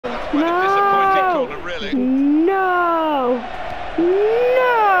Well, a disappointing corner, really. No!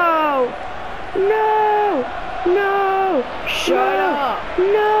 No! No! No! Shut up!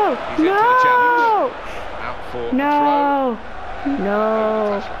 No! He's into the challenge. Out for a No! throw. No!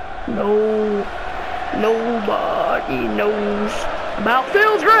 No! Nobody knows about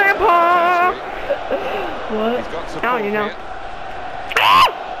Phil's grandpa! What? He's got I support don't even know. here.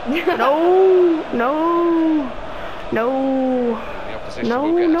 No! No! No! The opposition No,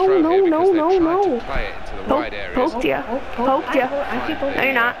 will get a no, throw no, here no, because no, they've tried no. to play it into the wide areas. Poked ya. Poked ya. I keep No,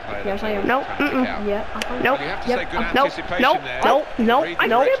 you're not. Yes, I am. Nope. Mm-mm. Yeah. Nope. You have to Yep. say good Nope. anticipation Nope. there. Nope. Nope. Read the I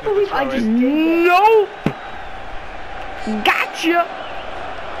Nope. can't direction of the believe I throw just in. did that. Nope. Gotcha.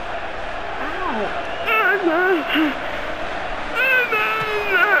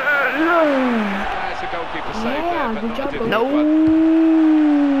 That's a goalkeeper save Yeah, there, but good not job, a difficult No.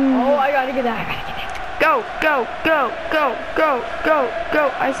 one. Oh, I gotta get that. I gotta get that. Go, go, go, go, go, go, go.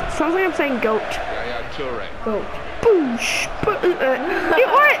 Sounds like I'm saying goat. Yeah, Toure. Go. Boosh.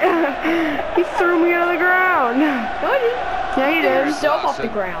 What? He threw me out of the ground. No, I didn't. Yeah, you did. Yourself off the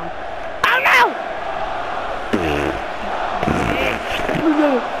ground. Oh no!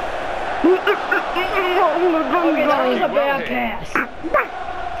 Okay, that was a Well bad hit. pass.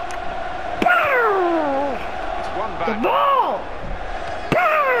 It's one The back. ball!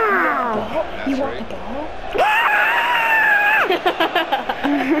 That's You want right. the ball?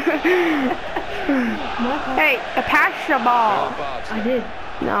 Hey, I passed the ball. I did.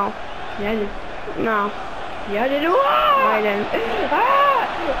 No, Yeah, I did. no, Yeah, I did. no, I didn't.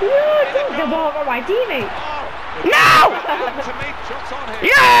 Took the ball from my teammate. No! To me, shots on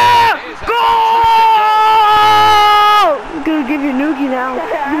here. Yeah! It is a Goal! Gonna give you a noogie now.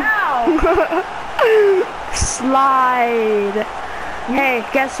 Ow! Slide. Hey,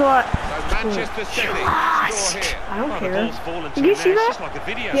 guess what? So Manchester City score here. I don't care. Did you see that?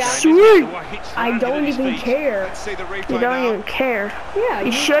 Yeah. Sweet. I don't even care. Let's see the replay You don't now. even care. Yeah,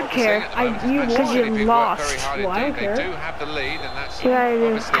 You should care. Because you lost. Well, Well, I don't care. They do have the lead, and that's Yeah, I do.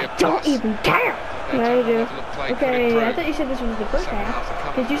 obviously a I don't plus. even care. They Yeah, I have a do. level of play could Okay, I improve. thought you said this was the first Second half to half.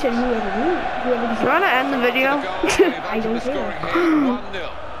 come. Because you said whoever You wanna end the video? I don't care.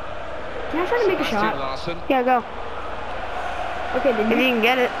 Can I try to make a shot? Yeah, go. Okay, then If you can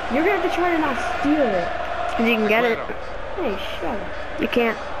get it. you're gonna have to try to not steal it. If you can get it. Hey, shut up. You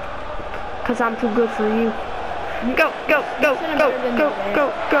can't. Cause I'm too good for you. Go, go, go, go, go,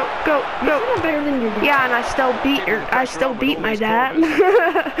 go, go, go, You're go. not better than your dad. Yeah, and I still beat my dad. I'm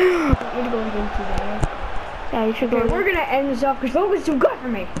gonna go against your dad. Yeah, you should Okay, go. we're gonna end this off because Vogel's too good for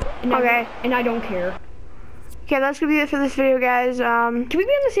me. And Okay. I don't care. Okay, that's gonna be it for this video, guys. Can we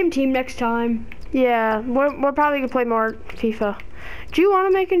be on the same team next time? Yeah, we're probably gonna play more FIFA. Do you want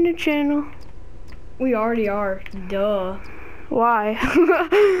to make a new channel? We already are. Duh. Why?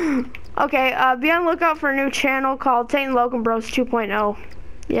 Okay, be on the lookout for a new channel called Tate & Logan Bros 2.0.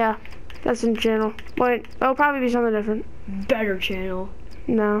 Yeah, that's the channel. Wait, it'll probably be something different. Better channel.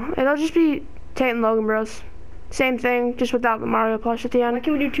 No, it'll just be Tate & Logan Bros. Same thing, just without the Mario plush at the Why end.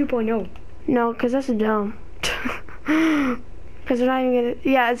 can't we do 2.0? No, because that's dumb. Because we're not even gonna.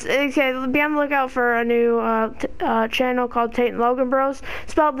 Yeah, it's okay. Be on the lookout for a new channel called Tate & Logan Bros.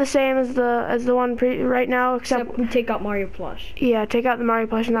 Spelled the same as the one right now, except we take out Mario plush. yeah, take out the Mario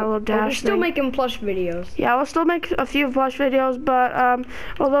plush and that little But we're dash still thing. making plush videos. Yeah, we'll still make a few plush videos, but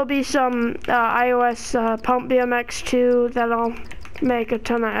well, there'll be some iOS Pump BMX 2 that'll make a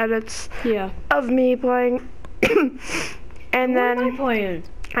ton of edits Yeah. of me playing. And What am I then playing?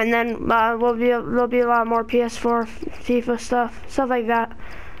 there'll be a lot more PS4 FIFA stuff like that.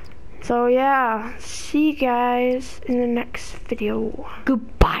 So yeah, see you guys in the next video.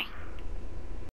 Goodbye.